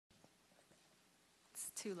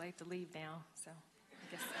too late to leave now, so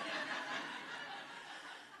I guess.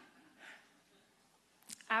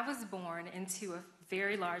 I was born into a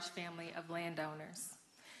very large family of landowners.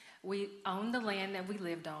 We owned the land that we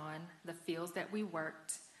lived on, the fields that we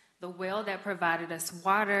worked, the well that provided us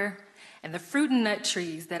water, and the fruit and nut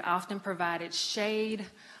trees that often provided shade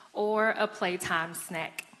or a playtime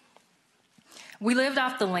snack. We lived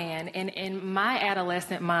off the land, and in my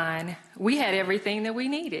adolescent mind, we had everything that we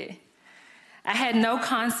needed. I had no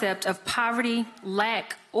concept of poverty,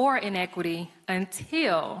 lack, or inequity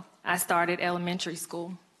until I started elementary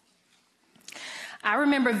school. I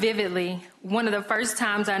remember vividly one of the first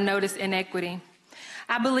times I noticed inequity.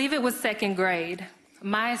 I believe it was second grade.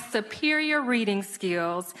 My superior reading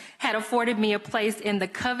skills had afforded me a place in the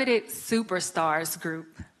coveted superstars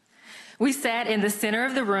group. We sat in the center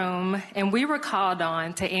of the room, and we were called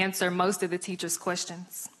on to answer most of the teacher's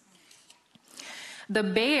questions. The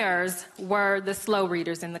bears were the slow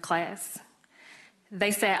readers in the class.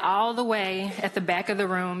 They sat all the way at the back of the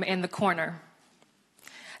room in the corner.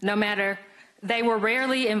 They were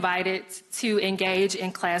rarely invited to engage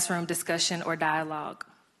in classroom discussion or dialogue.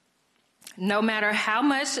 No matter how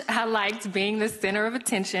much I liked being the center of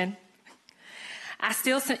attention, I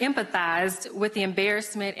still empathized with the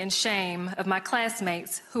embarrassment and shame of my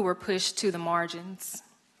classmates who were pushed to the margins.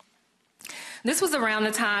 This was around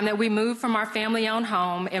the time that we moved from our family-owned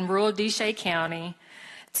home in rural DeShay County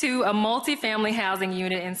to a multi-family housing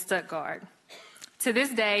unit in Stuttgart. To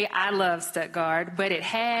this day, I love Stuttgart, but it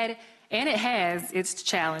had and it has its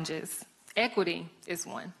challenges. Equity is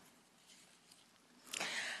one.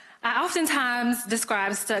 I oftentimes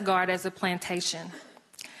describe Stuttgart as a plantation.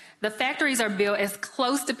 The factories are built as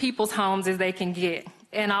close to people's homes as they can get,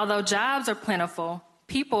 and although jobs are plentiful,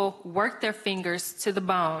 people work their fingers to the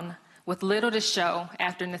bone with little to show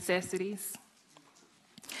after necessities.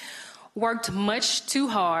 Worked much too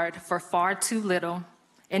hard for far too little,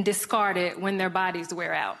 and discarded when their bodies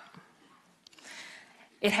wear out.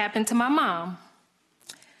 It happened to my mom.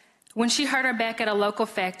 When she hurt her back at a local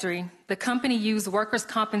factory, the company used workers'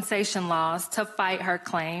 compensation laws to fight her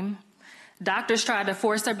claim. Doctors tried to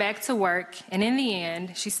force her back to work, and in the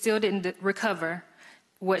end, she still didn't recover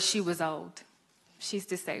what she was owed. She's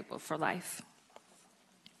disabled for life.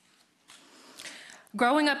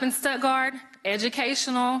 Growing up in Stuttgart,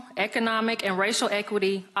 educational, economic, and racial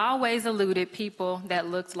equity always eluded people that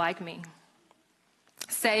looked like me.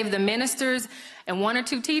 Save the ministers and one or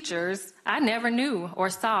two teachers, I never knew or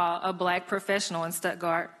saw a black professional in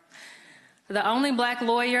Stuttgart. The only black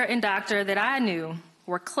lawyer and doctor that I knew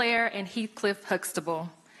were Claire and Heathcliff Huxtable,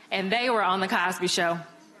 and they were on The Cosby Show.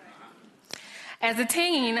 As a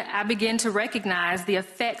teen, I began to recognize the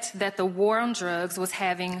effect that the war on drugs was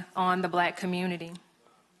having on the black community.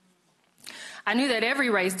 I knew that every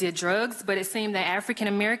race did drugs, but it seemed that African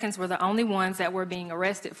Americans were the only ones that were being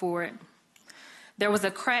arrested for it. There was a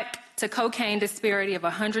crack to cocaine disparity of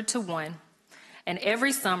 100 to 1, and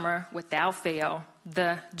every summer, without fail,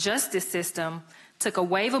 the justice system took a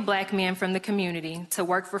wave of black men from the community to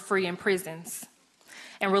work for free in prisons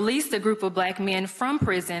and released a group of black men from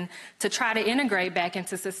prison to try to integrate back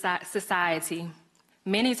into society,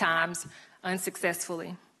 many times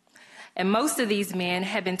unsuccessfully. And most of these men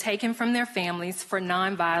had been taken from their families for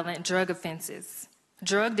nonviolent drug offenses,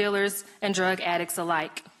 drug dealers and drug addicts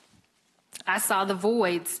alike. I saw the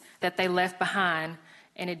voids that they left behind,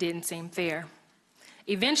 and it didn't seem fair.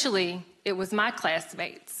 Eventually, it was my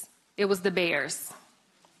classmates. It was the bears.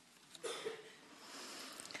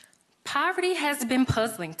 Poverty has been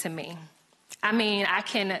puzzling to me. I mean, I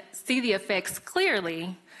can see the effects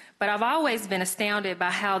clearly, but I've always been astounded by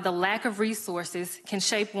how the lack of resources can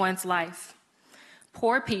shape one's life.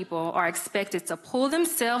 Poor people are expected to pull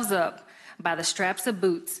themselves up by the straps of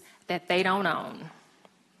boots that they don't own.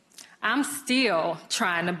 I'm still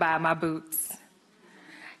trying to buy my boots.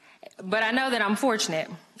 But I know that I'm fortunate.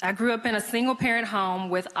 I grew up in a single-parent home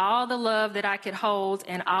with all the love that I could hold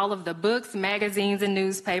and all of the books, magazines, and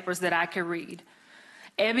newspapers that I could read.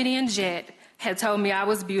 Ebony and Jet had told me I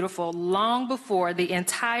was beautiful long before the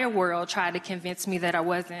entire world tried to convince me that I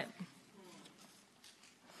wasn't.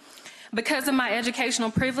 Because of my educational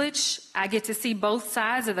privilege, I get to see both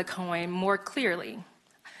sides of the coin more clearly.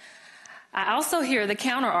 I also hear the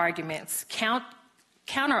counter-arguments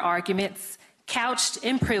couched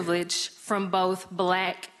in privilege from both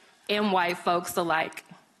black and white folks alike.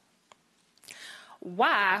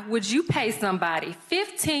 Why would you pay somebody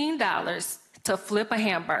 $15 to flip a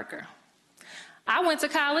hamburger? I went to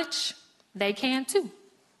college, they can too.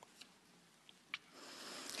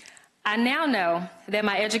 I now know that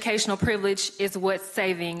my educational privilege is what's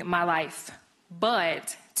saving my life,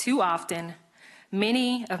 but too often,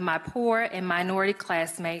 Many of my poor and minority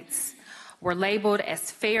classmates were labeled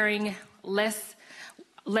as faring less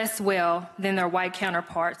well than their white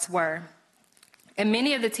counterparts were. And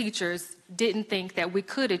many of the teachers didn't think that we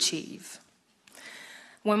could achieve.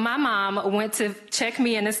 When my mom went to check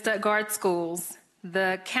me into Stuttgart schools,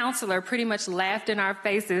 the counselor pretty much laughed in our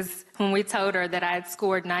faces when we told her that I had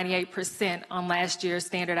scored 98% on last year's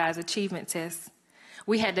standardized achievement test.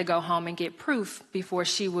 We had to go home and get proof before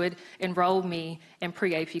she would enroll me in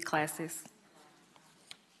pre-AP classes.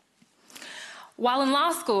 While in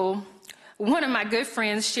law school, one of my good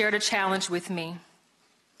friends shared a challenge with me,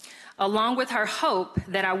 along with her hope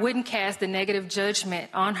that I wouldn't cast a negative judgment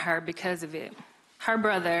on her because of it. Her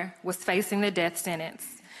brother was facing the death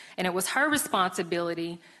sentence, and it was her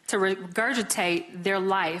responsibility to regurgitate their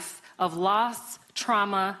life of loss,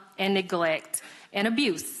 trauma, and neglect, and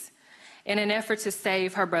abuse in an effort to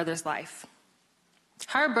save her brother's life.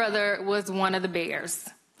 Her brother was one of the bears,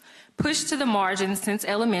 pushed to the margins since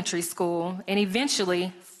elementary school, and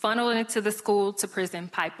eventually funneled into the school-to-prison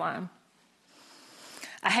pipeline.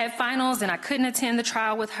 I had finals, and I couldn't attend the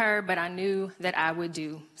trial with her, but I knew that I would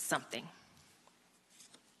do something.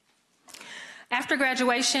 After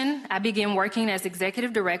graduation, I began working as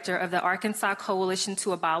executive director of the Arkansas Coalition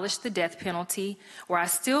to Abolish the Death Penalty, where I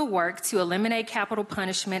still work to eliminate capital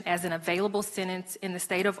punishment as an available sentence in the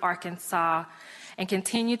state of Arkansas and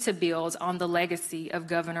continue to build on the legacy of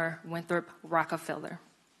Governor Winthrop Rockefeller.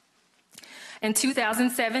 In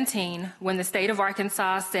 2017, when the state of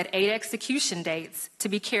Arkansas set 8 execution dates to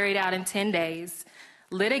be carried out in 10 days,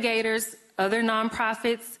 litigators, other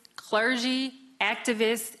nonprofits, clergy,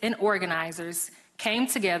 activists, and organizers came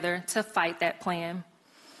together to fight that plan.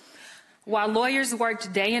 While lawyers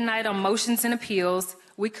worked day and night on motions and appeals,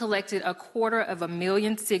 we collected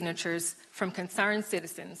 250,000 signatures from concerned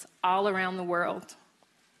citizens all around the world.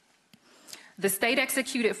 The state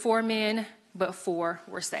executed 4 men, but 4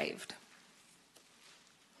 were saved.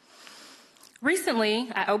 Recently,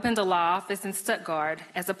 I opened a law office in Stuttgart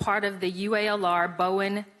as a part of the UALR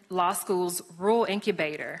Bowen Law School's Rural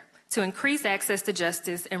Incubator to increase access to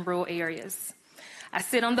justice in rural areas. I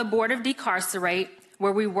sit on the board of decARcerate,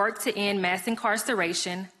 where we work to end mass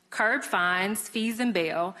incarceration, curb fines, fees, and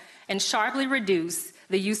bail, and sharply reduce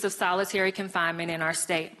the use of solitary confinement in our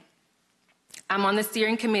state. I'm on the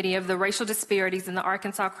steering committee of the Racial Disparities in the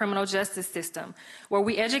Arkansas Criminal Justice System, where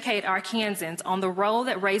we educate Arkansans on the role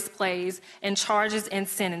that race plays in charges and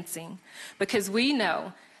sentencing, because we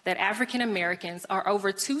know that African Americans are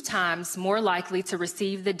over 2 times more likely to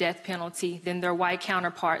receive the death penalty than their white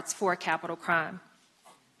counterparts for a capital crime.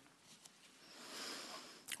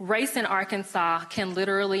 Race in Arkansas can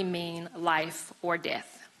literally mean life or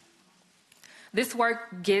death. This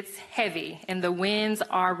work gets heavy, and the wins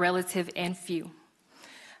are relative and few.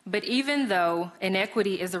 But even though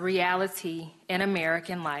inequity is a reality in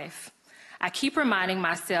American life, I keep reminding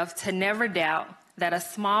myself to never doubt that a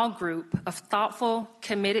small group of thoughtful,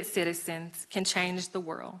 committed citizens can change the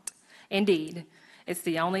world. Indeed, it's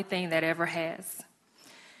the only thing that ever has.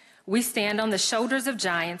 We stand on the shoulders of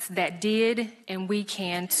giants that did, and we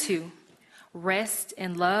can too. Rest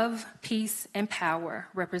in love, peace, and power,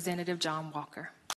 Representative John Walker.